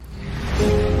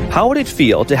How would it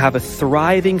feel to have a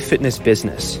thriving fitness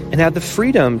business and have the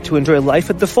freedom to enjoy life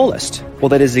at the fullest? Well,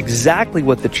 that is exactly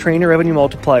what the Trainer Revenue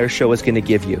Multiplier Show is going to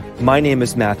give you. My name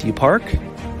is Matthew Park.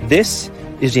 This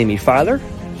is Jamie Filer.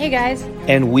 Hey, guys.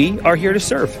 And we are here to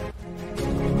serve.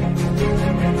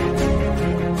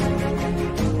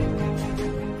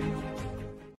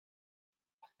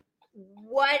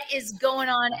 What is going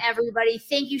on, everybody?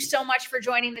 Thank you so much for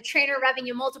joining the Trainer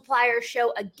Revenue Multiplier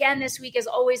Show again this week. As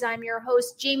always, I'm your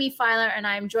host, Jamie Filer, and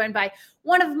I'm joined by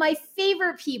one of my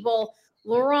favorite people,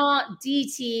 Laurent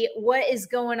DT. What is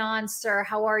going on, sir?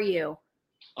 How are you?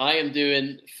 I am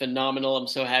doing phenomenal. I'm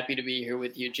so happy to be here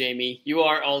with you, Jamie. You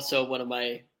are also one of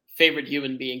my favorite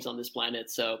human beings on this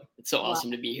planet, so it's so awesome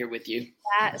to be here with you.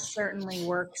 That certainly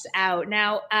works out.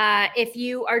 Now, if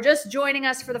you are just joining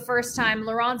us for the first time,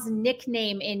 Laurent's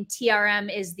nickname in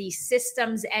TRM is the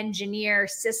systems engineer,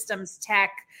 systems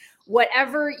tech.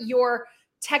 Whatever your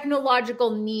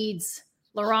technological needs,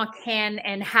 Laurent can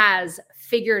and has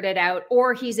figured it out,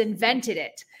 or he's invented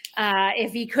it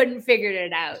if he couldn't figure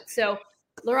it out. So,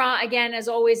 Laurent, again, as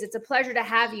always, it's a pleasure to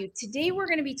have you. Today, we're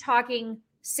going to be talking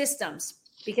systems.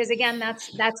 Because again,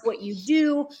 that's what you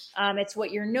do. It's what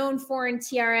you're known for in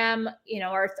TRM. You know,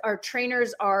 our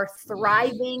trainers are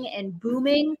thriving and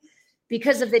booming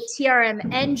because of the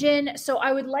TRM engine. So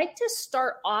I would like to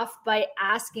start off by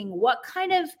asking what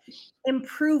kind of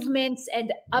improvements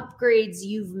and upgrades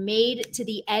you've made to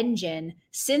the engine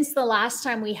since the last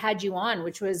time we had you on,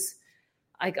 which was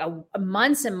like a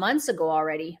months and months ago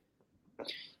already.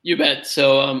 You bet.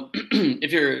 So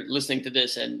if you're listening to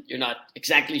this and you're not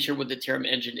exactly sure what the TRM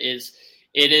engine is,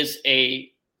 it is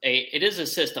a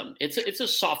system. It's a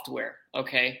software,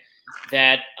 okay,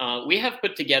 that we have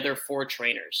put together for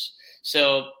trainers.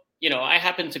 So, you know, I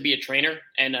happen to be a trainer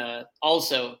and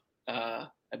also a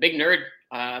big nerd.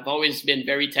 I've always been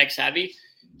very tech savvy.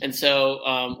 And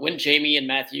so when Jamie and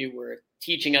Matthew were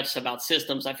teaching us about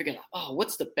systems, I figured,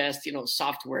 what's the best,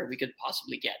 software we could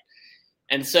possibly get?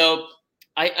 And so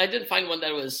I didn't find one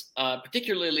that was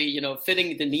particularly,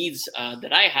 fitting the needs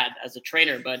that I had as a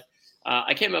trainer, but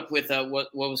I came up with what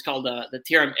was called the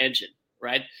TRM engine,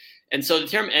 right? And so the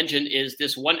TRM engine is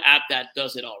this one app that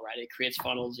does it all, right? It creates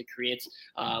funnels, it creates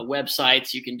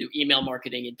websites, you can do email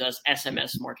marketing, it does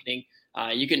SMS marketing,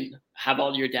 you can have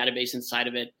all your database inside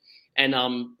of it, and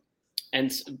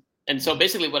so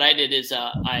basically what I did is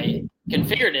I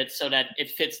configured it so that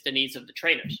it fits the needs of the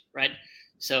trainers, right?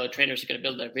 So trainers are going to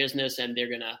build their business, and they're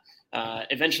going to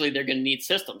eventually they're going to need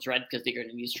systems, right? Because they're going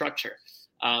to need structure.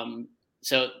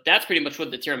 So that's pretty much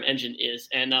what the TRM engine is.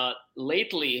 And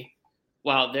lately,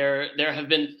 wow, there have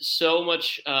been so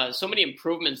many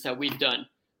improvements that we've done.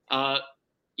 The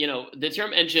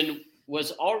TRM engine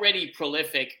was already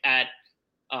prolific at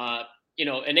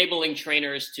enabling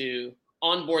trainers to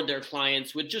onboard their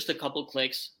clients with just a couple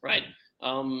clicks, right?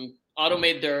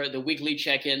 Automate the weekly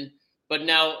check-in. But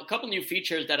now a couple new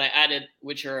features that I added,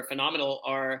 which are phenomenal,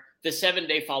 are the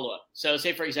 7-day follow-up. So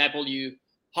say, for example, you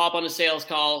hop on a sales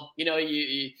call, you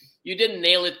didn't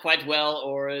nail it quite well,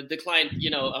 or the client,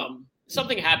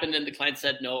 something happened and the client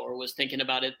said no or was thinking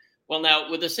about it. Well,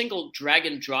 now with a single drag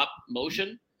and drop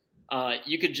motion,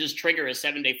 you could just trigger a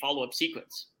 7-day follow-up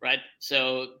sequence, right?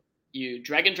 So you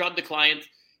drag and drop the client,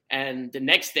 and the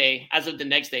next day,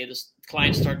 the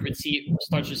client starts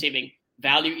receiving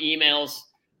value emails,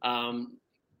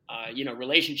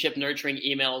 relationship nurturing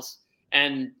emails.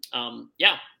 And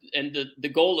and the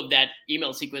goal of that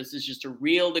email sequence is just to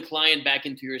reel the client back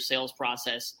into your sales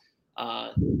process.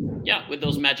 With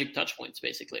those magic touch points,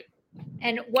 basically.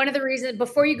 And one of the reasons,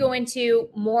 before you go into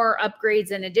more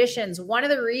upgrades and additions, one of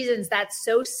the reasons that's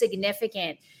so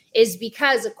significant is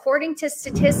because according to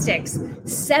statistics,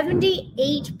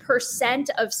 78%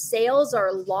 of sales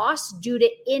are lost due to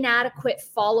inadequate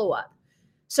follow-up.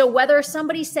 So whether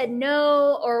somebody said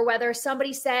no, or whether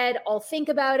somebody said, I'll think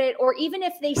about it, or even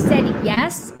if they said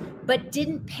yes, but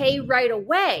didn't pay right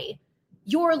away,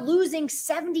 you're losing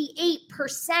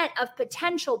 78% of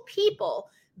potential people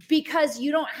because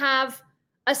you don't have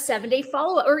a 7-day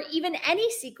follow-up or even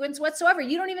any sequence whatsoever.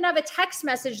 You don't even have a text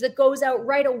message that goes out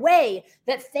right away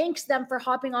that thanks them for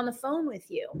hopping on the phone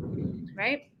with you,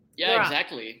 right? Yeah,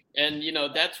 exactly. And,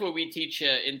 that's what we teach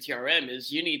in TRM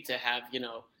is you need to have,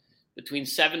 between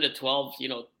 7 to 12,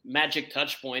 magic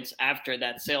touch points after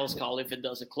that sales call if it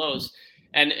doesn't close.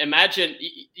 And imagine,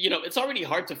 it's already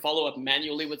hard to follow up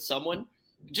manually with someone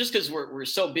just because we're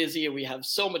so busy and we have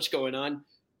so much going on.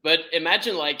 But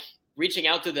imagine reaching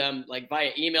out to them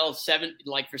via email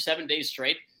for 7 days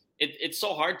straight. It's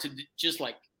so hard to just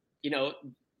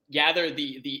gather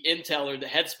the intel or the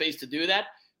headspace to do that.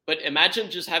 But imagine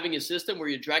just having a system where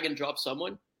you drag and drop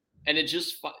someone and it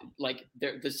just like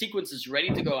the sequence is ready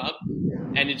to go out,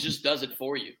 and it just does it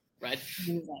for you, right?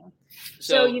 Amazing.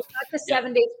 So you've got the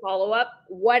 7-day follow-up.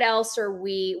 What else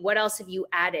have you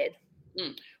added?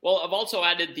 Well, I've also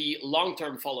added the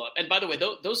long-term follow-up. And by the way,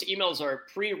 those emails are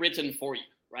pre-written for you,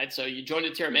 right? So you join the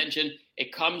TRM engine,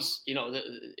 it comes,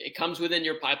 it comes within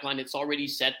your pipeline. It's already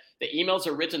set. The emails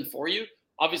are written for you.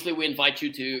 Obviously, we invite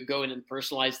you to go in and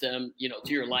personalize them,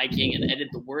 to your liking and edit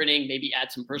the wording, maybe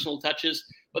add some personal touches,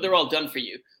 but they're all done for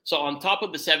you. So on top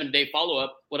of the 7-day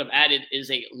follow-up, what I've added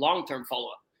is a long-term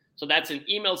follow-up. So that's an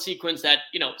email sequence that,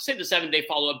 say the 7-day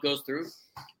follow-up goes through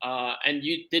and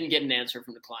you didn't get an answer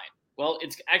from the client. Well,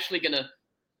 it's actually going to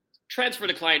transfer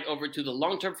the client over to the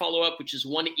long-term follow-up, which is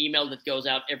one email that goes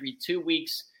out every 2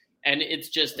 weeks. And it's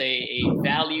just a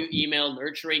value email,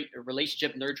 a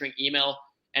relationship nurturing email,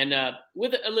 and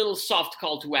with a little soft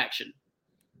call to action.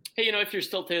 Hey, if you're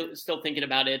still thinking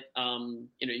about it,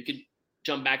 you could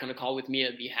jump back on a call with me.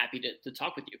 I'd be happy to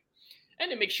talk with you. And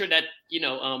to make sure that,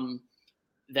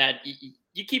 that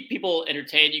you keep people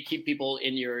entertained, you keep people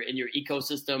in your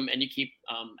ecosystem, and you keep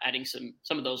adding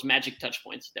some of those magic touch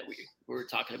points that we were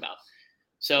talking about.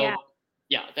 So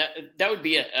that would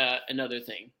be another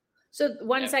thing. So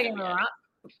one second, Laurent.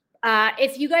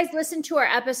 If you guys listened to our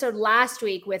episode last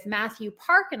week with Matthew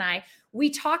Park and I, we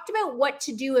talked about what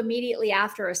to do immediately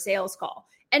after a sales call.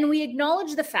 And we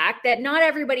acknowledge the fact that not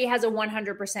everybody has a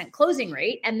 100% closing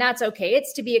rate, and that's okay.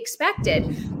 It's to be expected.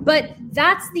 But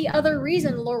that's the other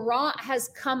reason Laurent has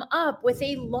come up with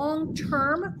a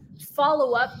long-term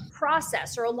follow-up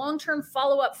process or a long-term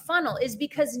follow-up funnel, is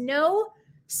because no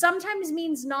sometimes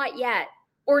means not yet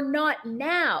or not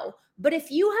now. But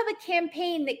if you have a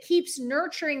campaign that keeps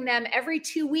nurturing them every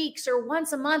 2 weeks or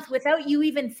once a month without you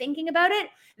even thinking about it,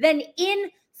 then in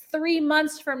 3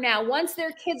 months from now, once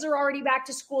their kids are already back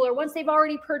to school, or once they've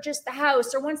already purchased the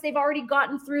house, or once they've already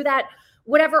gotten through that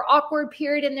whatever awkward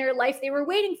period in their life they were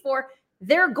waiting for,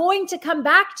 they're going to come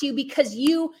back to you because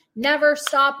you never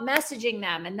stop messaging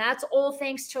them. And that's all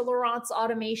thanks to Laurent's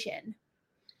automation.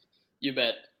 You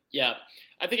bet. Yeah.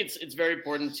 I think it's very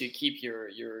important to keep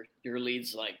your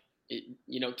leads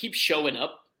keep showing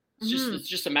up. It's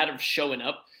just a matter of showing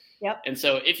up. Yep. And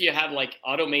so if you have like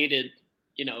automated,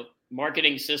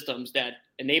 marketing systems that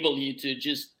enable you to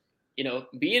just,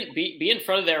 be in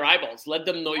front of their eyeballs, let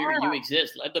them know you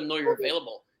exist, let them know you're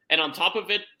available. And on top of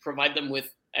it, provide them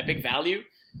with epic value.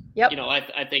 Yep.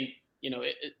 I think,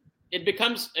 it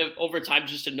becomes over time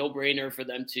just a no-brainer for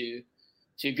them to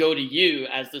go to you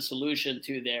as the solution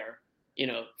to their,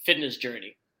 fitness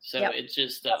journey. So it's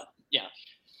just,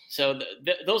 So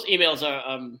those emails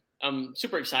are I'm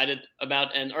super excited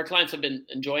about, and our clients have been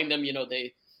enjoying them.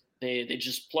 They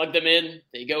just plug them in,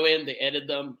 they go in, they edit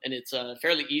them, and it's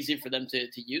fairly easy for them to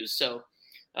use. So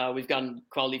we've gotten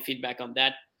quality feedback on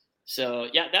that. So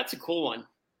that's a cool one.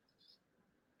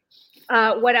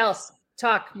 What else?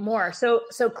 Talk more. So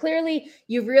clearly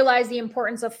you've realized the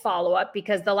importance of follow-up,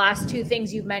 because the last two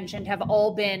things you've mentioned have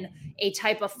all been a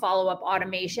type of follow-up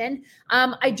automation.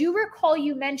 I do recall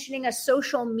you mentioning a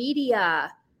social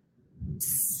media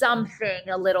something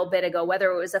a little bit ago,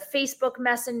 whether it was a Facebook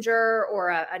Messenger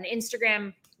or an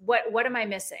Instagram. What am I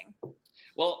missing?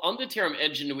 Well, on the TRM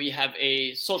engine, we have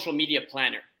a social media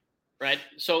planner, right?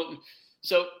 So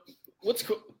what's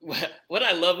cool, what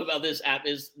I love about this app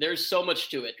is there's so much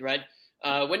to it, right?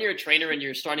 When you're a trainer and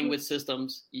you're starting with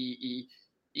systems,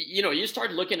 you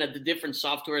start looking at the different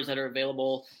softwares that are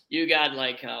available. You got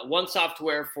like one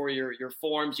software for your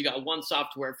forms. You got one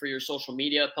software for your social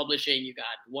media publishing. You got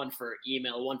one for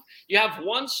email. You have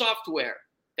one software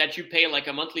that you pay like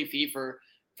a monthly fee for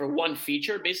one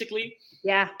feature, basically.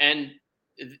 Yeah. And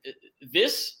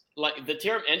this, like the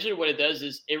TRM engine, what it does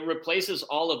is it replaces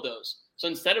all of those. So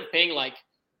instead of paying like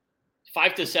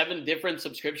 5 to 7 different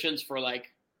subscriptions for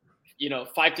like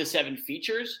 5 to 7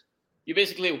 features, you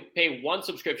basically pay one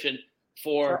subscription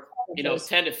for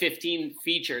 10 to 15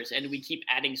 features, and we keep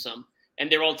adding some,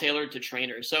 and they're all tailored to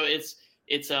trainers. So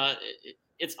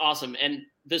it's awesome. And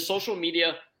the social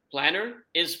media planner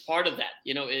is part of that.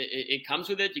 It comes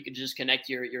with it. You can just connect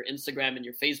your Instagram and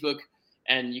your Facebook,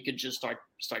 and you can just start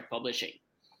publishing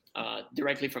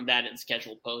directly from that and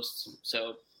schedule posts.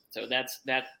 So that's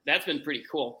been pretty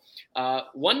cool.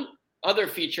 One other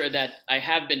feature that I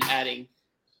have been adding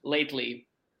lately,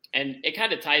 and it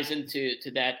kind of ties into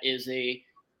that, is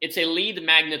it's a lead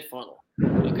magnet funnel.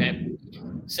 Okay,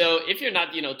 so if you're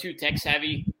not too tech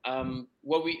savvy, and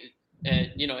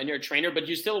you're a trainer, but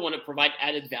you still want to provide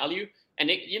added value,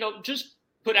 and just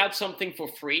put out something for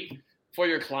free for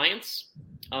your clients.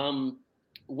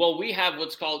 Well, we have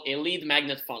what's called a lead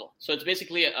magnet funnel. So it's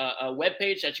basically a web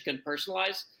page that you can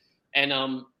personalize,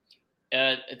 and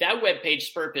that web page's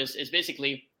purpose is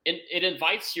basically it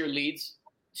invites your leads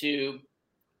to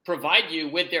provide you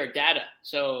with their data.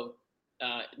 So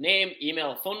name,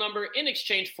 email, phone number in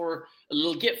exchange for a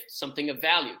little gift, something of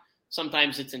value.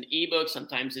 Sometimes it's an ebook,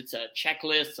 sometimes it's a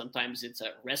checklist, sometimes it's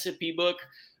a recipe book,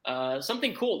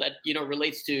 something cool that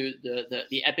relates to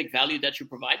the epic value that you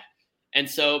provide. And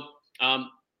so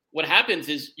what happens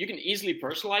is you can easily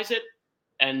personalize it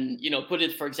and put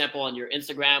it, for example, on your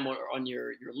Instagram or on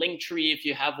your link tree if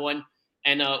you have one.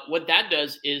 And what that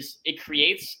does is it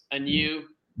creates a new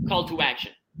call to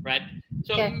action, right?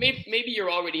 So maybe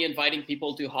you're already inviting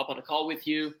people to hop on a call with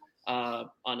you on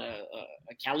a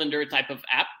calendar type of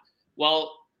app.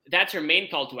 Well, that's your main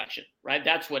call to action, right?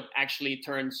 That's what actually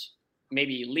turns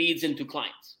maybe leads into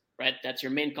clients, right? That's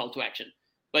your main call to action.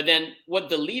 But then what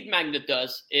the lead magnet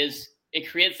does is it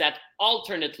creates that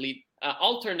alternate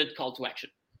call to action.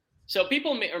 So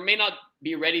people may or may not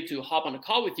be ready to hop on a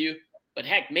call with you, but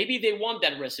heck, maybe they want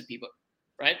that recipe book,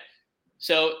 right?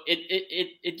 So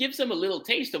it gives them a little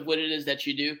taste of what it is that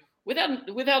you do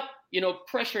without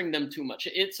pressuring them too much.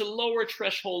 It's a lower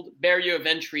threshold barrier of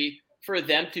entry for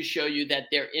them to show you that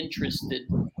they're interested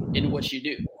in what you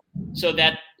do. So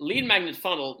that lead magnet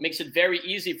funnel makes it very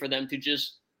easy for them to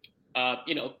just,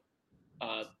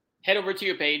 head over to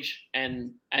your page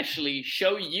and actually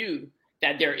show you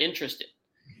that they're interested.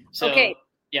 So, okay.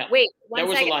 Yeah. Wait, there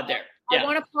was second. a lot there. I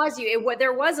want to pause you.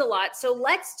 There was a lot. So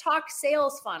let's talk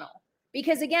sales funnel.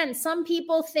 Because again, some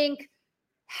people think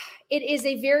it is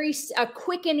a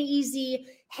quick and easy,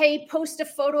 hey, post a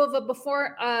photo of a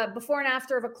before and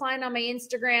after of a client on my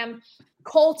Instagram,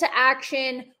 call to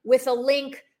action with a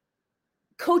link,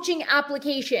 coaching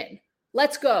application,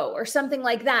 let's go, or something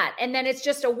like that. And then it's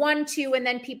just a 1, 2, and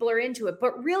then people are into it.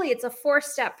 But really, it's a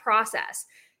 4-step process.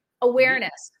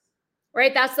 Awareness,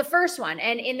 right? That's the first one.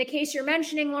 And in the case you're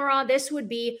mentioning, Laurent, this would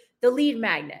be the lead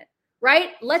magnet,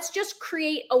 right? Let's just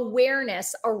create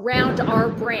awareness around our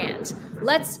brand.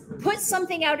 Let's put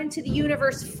something out into the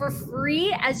universe for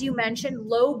free, as you mentioned,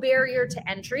 low barrier to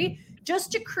entry,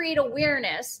 just to create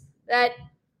awareness that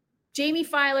Jamie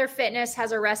Filer Fitness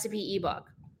has a recipe ebook,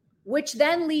 which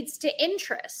then leads to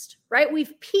interest, right?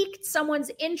 We've piqued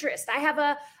someone's interest. I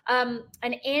have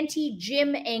an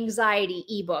anti-gym anxiety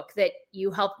ebook that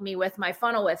you helped me with my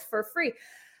funnel with for free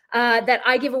that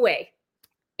I give away.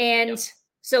 And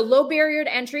so low barrier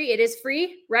to entry, it is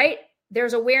free, right?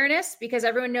 There's awareness because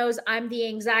everyone knows I'm the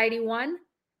anxiety one.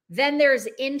 Then there's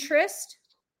interest.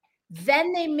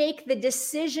 Then they make the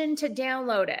decision to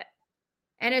download it.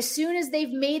 And as soon as they've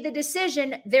made the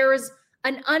decision, there is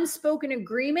an unspoken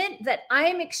agreement that I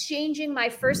am exchanging my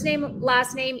first name,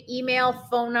 last name, email,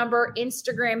 phone number,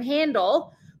 Instagram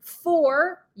handle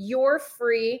for your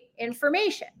free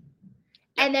information.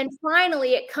 And then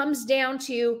finally, it comes down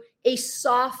to a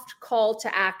soft call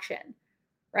to action,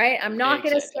 right? I'm not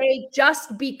going to say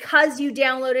just because you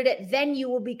downloaded it, then you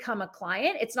will become a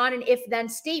client. It's not an if-then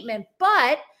statement,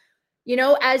 but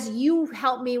as you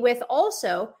helped me with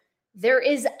also, there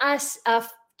is a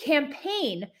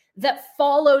campaign that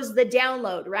follows the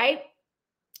download, right?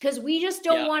 Because we just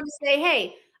don't want to say,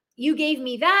 hey, you gave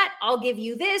me that, I'll give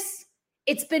you this.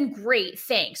 It's been great,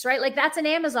 thanks, right? Like that's an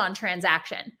Amazon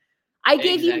transaction. I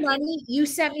gave you money, you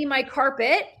sent me my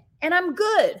carpet, and I'm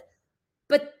good.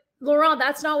 But Laurent,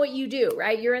 that's not what you do,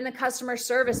 right? You're in the customer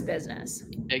service business.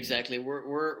 Exactly.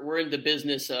 We're in the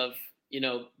business of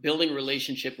building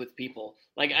relationship with people.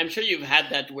 Like I'm sure you've had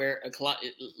that where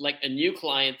a new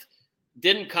client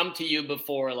didn't come to you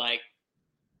before like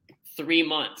 3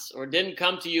 months or didn't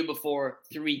come to you before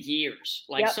 3 years.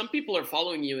 Like some people are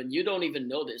following you and you don't even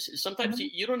know this. Sometimes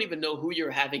you don't even know who you're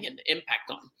having an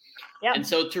impact on. Yep. And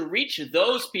so to reach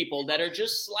those people that are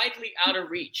just slightly out of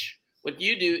reach, what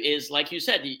you do is, like you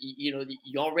said, you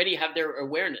already have their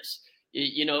awareness.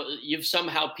 You've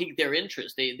somehow piqued their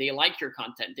interest. They like your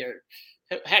content.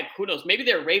 Heck, who knows? Maybe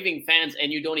they're raving fans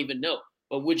and you don't even know.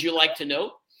 But would you like to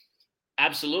know?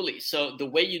 Absolutely. So the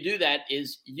way you do that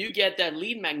is you get that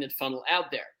lead magnet funnel out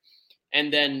there,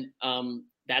 and then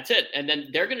that's it. And then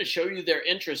they're going to show you they're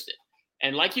interested.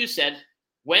 And like you said,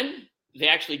 when they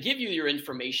actually give you your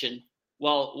information,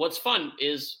 well, what's fun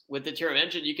is with the TRM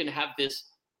engine, you can have this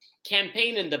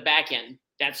campaign in the back end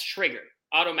that's triggered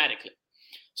automatically.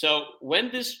 So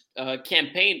when this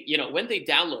campaign, when they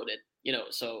download it,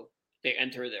 so they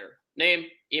enter their name,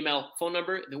 email, phone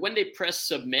number. When they press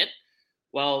submit,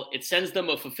 well, it sends them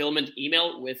a fulfillment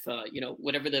email with,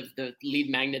 whatever the lead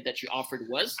magnet that you offered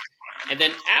was. And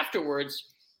then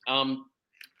afterwards,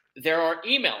 there are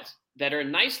emails that are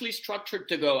nicely structured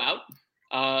to go out.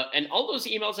 And all those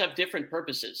emails have different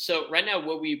purposes. So right now,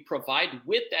 what we provide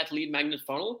with that lead magnet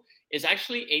funnel is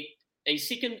actually a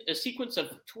sequence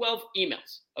of 12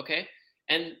 emails. Okay.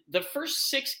 And the first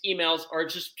 6 emails are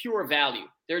just pure value.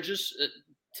 They're just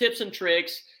tips and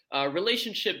tricks,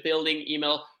 relationship building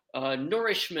email,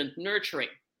 nourishment, nurturing,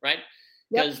 right?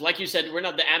 Because like you said, we're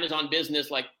not the Amazon business.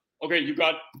 Like, okay, you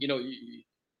got the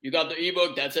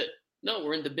ebook. That's it. No,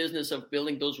 we're in the business of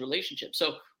building those relationships.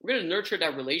 So we're going to nurture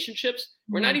that relationships.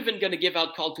 We're not even going to give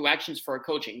out call to actions for our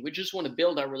coaching. We just want to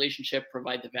build our relationship,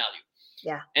 provide the value.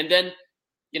 Yeah. And then,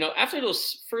 after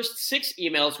those first 6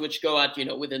 emails, which go out,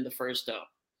 within the first, to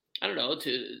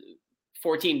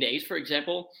 14 days, for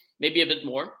example, maybe a bit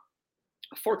more,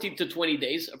 14 to 20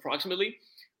 days approximately.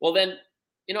 Well, then,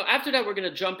 after that, we're going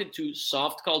to jump into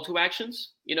soft call to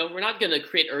actions. We're not going to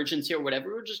create urgency or whatever.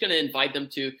 We're just going to invite them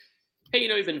to, hey,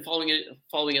 you've been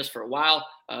following us for a while.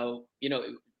 And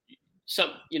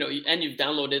you've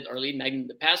downloaded our lead magnet in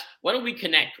the past. Why don't we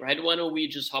connect, right? Why don't we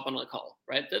just hop on a call,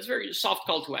 right? That's very soft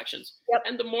call to actions. Yep.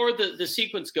 And the more the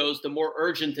sequence goes, the more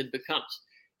urgent it becomes.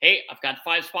 Hey, I've got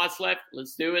 5 spots left.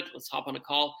 Let's do it. Let's hop on a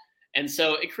call. And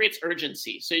so it creates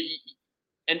urgency. So,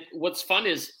 and what's fun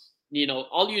is,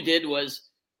 all you did was,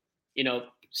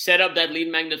 set up that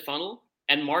lead magnet funnel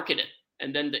and market it.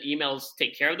 And then the emails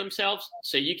take care of themselves.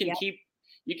 So you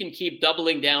can keep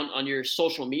doubling down on your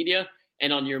social media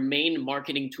and on your main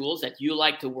marketing tools that you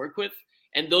like to work with.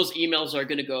 And those emails are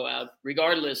going to go out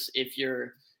regardless if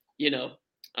you're,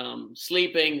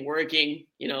 sleeping, working,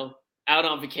 out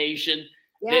on vacation.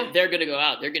 Yeah. They're going to go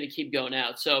out. They're going to keep going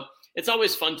out. So it's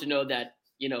always fun to know that,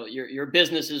 your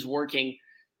business is working,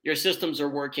 your systems are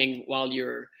working while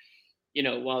you're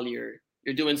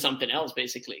doing something else,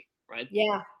 basically. Right.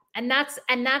 Yeah. And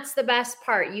that's the best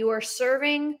part. You are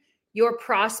serving your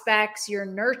prospects, you're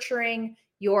nurturing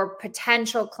your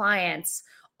potential clients,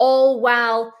 all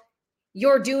while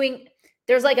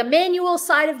there's like a manual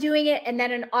side of doing it and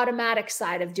then an automatic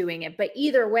side of doing it. But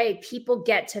either way, people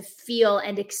get to feel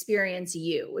and experience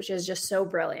you, which is just so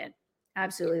brilliant.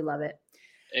 Absolutely love it.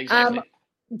 Exactly.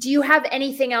 Do you have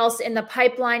anything else in the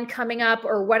pipeline coming up,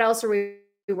 or what else are we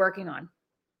working on?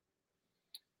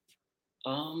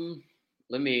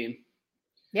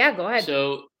 Yeah, go ahead.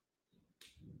 So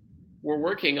we're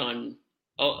working on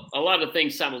a lot of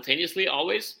things simultaneously,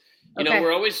 always.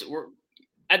 We're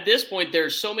at this point,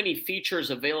 there's so many features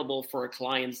available for our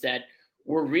clients that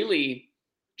we're really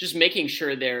just making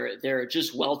sure they're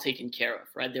just well taken care of,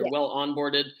 right? They're well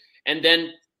onboarded. And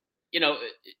then,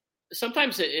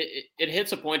 sometimes it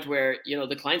hits a point where,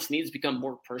 the client's needs become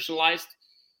more personalized,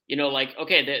 like,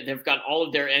 okay, they've got all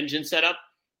of their engines set up.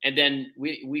 And then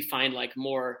we find like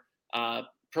more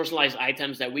personalized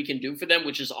items that we can do for them,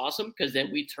 which is awesome, because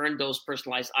then we turn those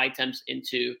personalized items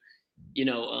into,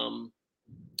 into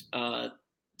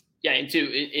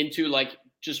like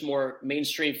just more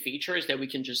mainstream features that we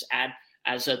can just add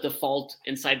as a default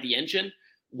inside the engine.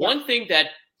 One thing that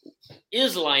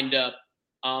is lined up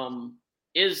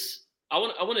is I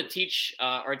want to teach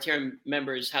our TRM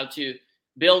members how to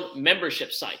build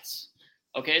membership sites.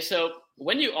 Okay, so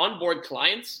when you onboard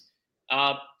clients,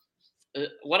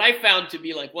 what I found to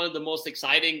be like one of the most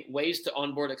exciting ways to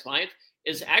onboard a client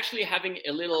is actually having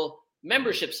a little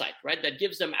membership site, right? That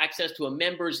gives them access to a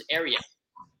members area.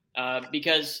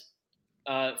 Because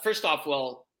first off,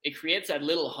 it creates that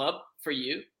little hub for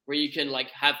you where you can like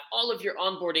have all of your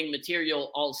onboarding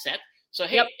material all set. So,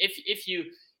 hey,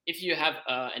 if you have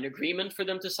an agreement for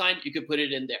them to sign, you could put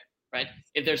it in there, right?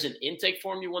 If there's an intake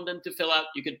form you want them to fill out,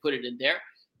 you could put it in there.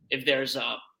 If there's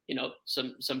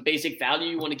some basic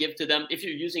value you want to give to them, if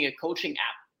you're using a coaching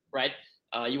app, right?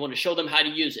 You want to show them how to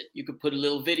use it, you could put a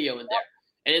little video in there,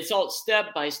 and it's all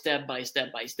step by step by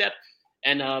step by step.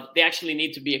 And they actually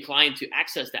need to be a client to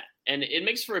access that, and it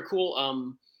makes for a cool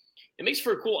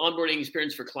onboarding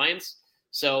experience for clients.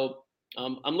 So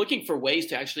I'm looking for ways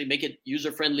to actually make it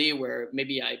user friendly, where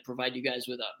maybe I provide you guys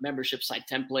with a membership site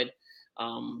template,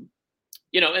 and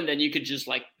then you could just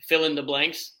like fill in the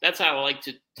blanks. That's how I like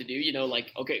to do,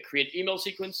 like, okay, create email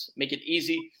sequence, make it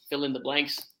easy, fill in the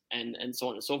blanks, and so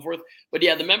on and so forth. But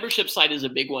yeah, the membership site is a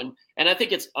big one, and I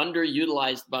think it's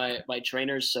underutilized by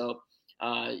trainers. So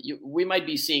we might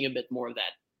be seeing a bit more of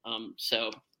that.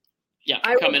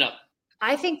 Coming up.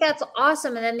 I think that's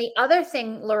awesome. And then the other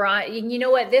thing, Laurent, you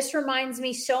know what? This reminds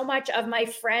me so much of my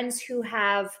friends who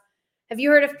have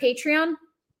you heard of Patreon?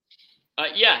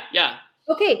 Yeah.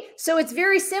 Okay. So it's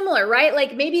very similar, right?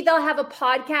 Like maybe they'll have a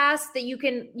podcast that you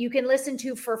can listen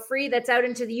to for free that's out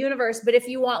into the universe. But if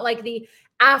you want like the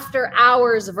after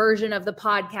hours version of the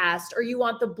podcast, or you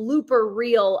want the blooper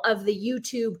reel of the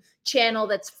YouTube channel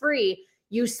that's free,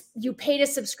 you pay to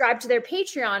subscribe to their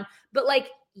Patreon. But like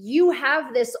you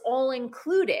have this all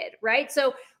included, right?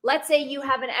 So let's say you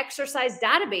have an exercise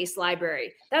database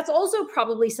library. That's also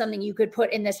probably something you could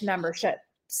put in this membership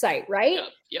site, right?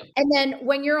 Yep. And then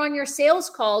when you're on your sales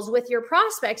calls with your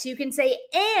prospects, you can say,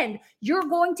 and you're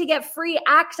going to get free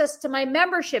access to my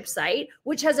membership site,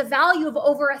 which has a value of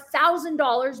over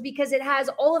 $1,000 because it has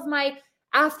all of my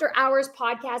after hours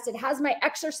podcasts. It has my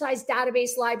exercise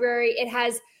database library. It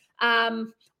has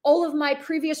all of my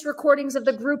previous recordings of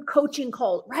the group coaching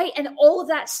call, right? And all of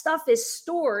that stuff is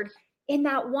stored in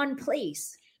that one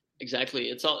place. Exactly.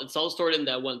 It's all stored in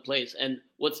that one place. And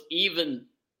what's even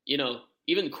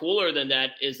cooler than that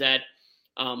is that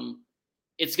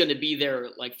it's going to be there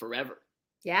like forever.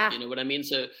 Yeah. You know what I mean?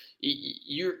 So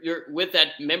you're with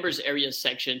that members area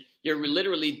section, you're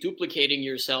literally duplicating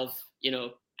yourself,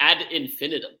 ad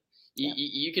infinitum.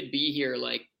 You could be here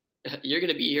you're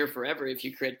going to be here forever if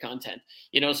you create content,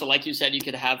 so like you said, you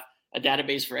could have a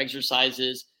database for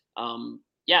exercises. And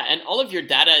all of your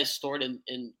data is stored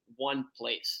in one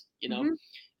place,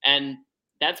 and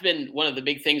that's been one of the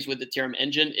big things with the TRM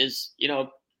engine is,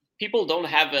 people don't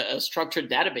have a structured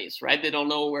database, right? They don't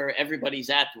know where everybody's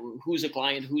at, who's a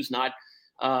client, who's not.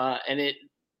 And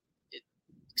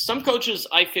some coaches,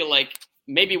 I feel like,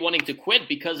 maybe wanting to quit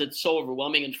because it's so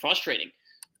overwhelming and frustrating.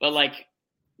 But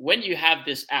when you have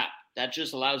this app that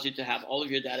just allows you to have all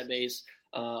of your database,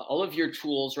 all of your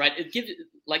tools, right? It gives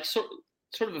sort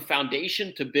of a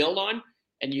foundation to build on,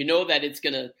 and that it's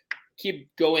going to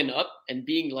keep going up and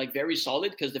being very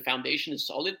solid because the foundation is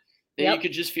solid. Then you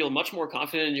could just feel much more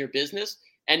confident in your business,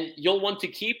 and you'll want to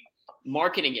keep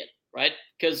marketing it, right?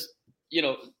 Because,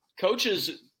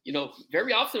 coaches,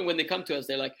 very often when they come to us,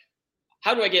 they're like,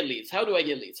 how do I get leads? How do I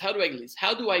get leads? How do I get leads?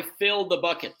 How do I fill the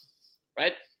bucket?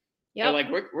 Right? Yeah. They're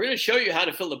like, we're going to show you how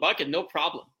to fill the bucket. No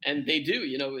problem. And they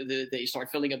do, they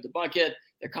start filling up the bucket.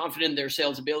 They're confident in their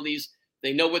sales abilities.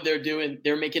 They know what they're doing.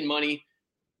 They're making money.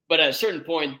 But at a certain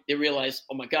point, they realize,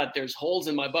 oh my God, there's holes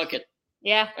in my bucket.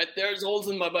 Yeah. Right? There's holes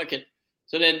in my bucket.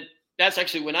 So then that's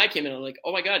actually when I came in. I'm like,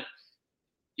 oh my God,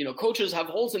 coaches have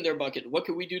holes in their bucket. What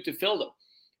can we do to fill them?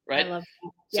 Right. I love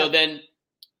that. So then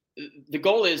the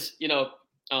goal is,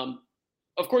 of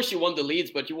course you want the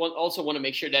leads, but you also want to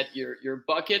make sure that your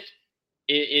bucket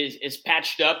is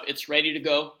patched up. It's ready to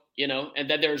go, and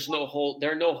that there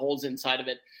are no holes inside of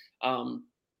it.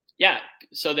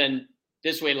 So then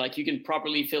this way, you can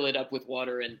properly fill it up with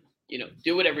water and,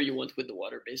 do whatever you want with the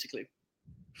water, basically.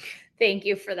 Thank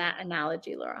you for that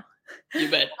analogy, Laurent.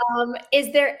 You bet.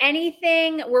 Is there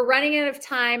anything, we're running out of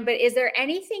time, but is there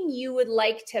anything you would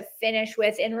like to finish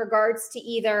with in regards to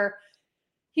either,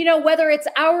 whether it's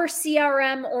our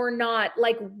CRM or not,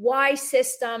 why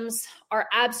systems are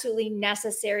absolutely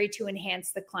necessary to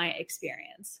enhance the client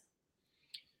experience?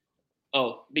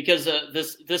 Oh, because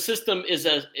the system is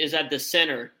at the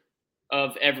center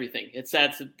of everything. It's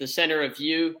at the center of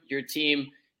you, your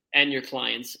team, and your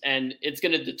clients, and it's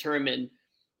going to determine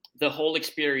the whole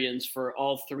experience for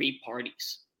all three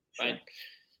parties, right? Sure.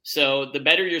 So the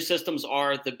better your systems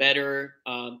are, the better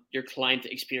your client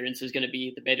experience is going to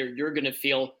be, the better you're going to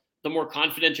feel, the more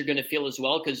confident you're going to feel as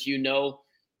well, because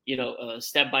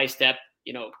step by step,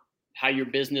 how your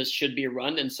business should be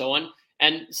run and so on.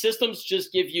 And systems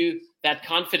just give you that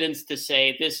confidence to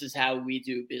say, this is how we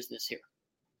do business here.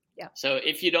 Yeah. So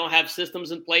if you don't have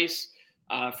systems in place,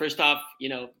 first off,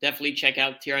 definitely check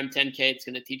out TRM 10K. It's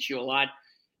going to teach you a lot.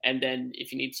 And then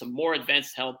if you need some more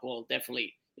advanced help, well,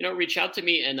 definitely, reach out to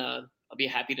me, and I'll be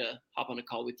happy to hop on a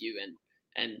call with you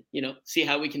and see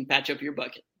how we can patch up your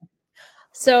bucket.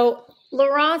 So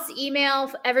Laurent's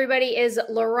email, everybody, is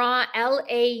Laurent,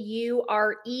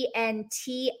 LAURENT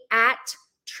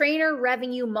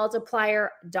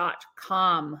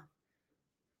 @trainerrevenuemultiplier.com.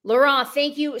 Laurent,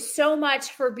 thank you so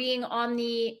much for being on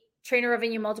the Trainer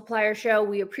Revenue Multiplier Show.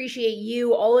 We appreciate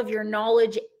you, all of your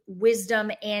knowledge, wisdom,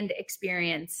 and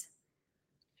experience.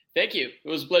 Thank you. It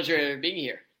was a pleasure being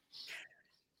here.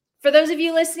 For those of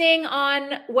you listening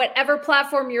on whatever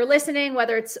platform you're listening,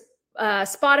 whether it's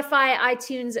Spotify,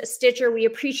 iTunes, Stitcher, we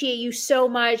appreciate you so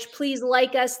much. Please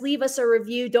like us, leave us a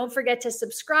review. Don't forget to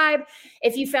subscribe.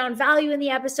 If you found value in the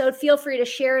episode, feel free to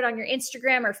share it on your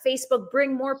Instagram or Facebook.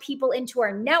 Bring more people into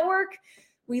our network.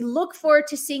 We look forward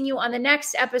to seeing you on the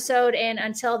next episode. And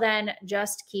until then,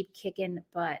 just keep kicking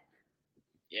butt.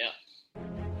 Yeah.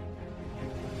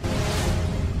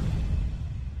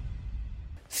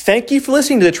 Thank you for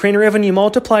listening to the Trainer Revenue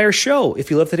Multiplier Show.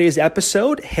 If you love today's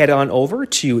episode, head on over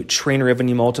to Trainer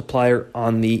Revenue Multiplier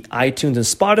on the iTunes and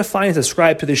Spotify and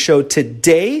subscribe to the show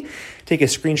today to take a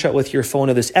screenshot with your phone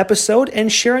of this episode and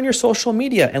share on your social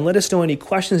media, and let us know any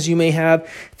questions you may have,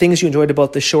 things you enjoyed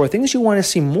about the show, or things you want to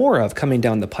see more of coming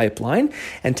down the pipeline,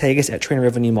 and tag us at Trainer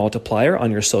Revenue Multiplier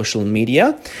on your social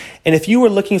media. And if you were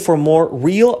looking for more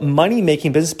real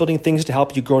money-making, business-building things to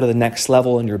help you grow to the next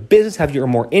level in your business, have you earn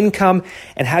more income,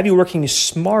 and have you working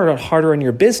smarter and harder in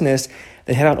your business,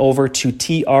 then head on over to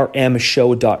trmshow.com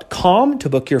to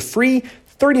book your free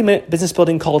 30-minute business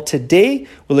building call today.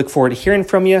 We look forward to hearing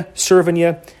from you, serving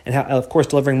you, and of course,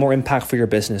 delivering more impact for your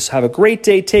business. Have a great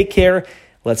day. Take care.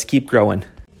 Let's keep growing.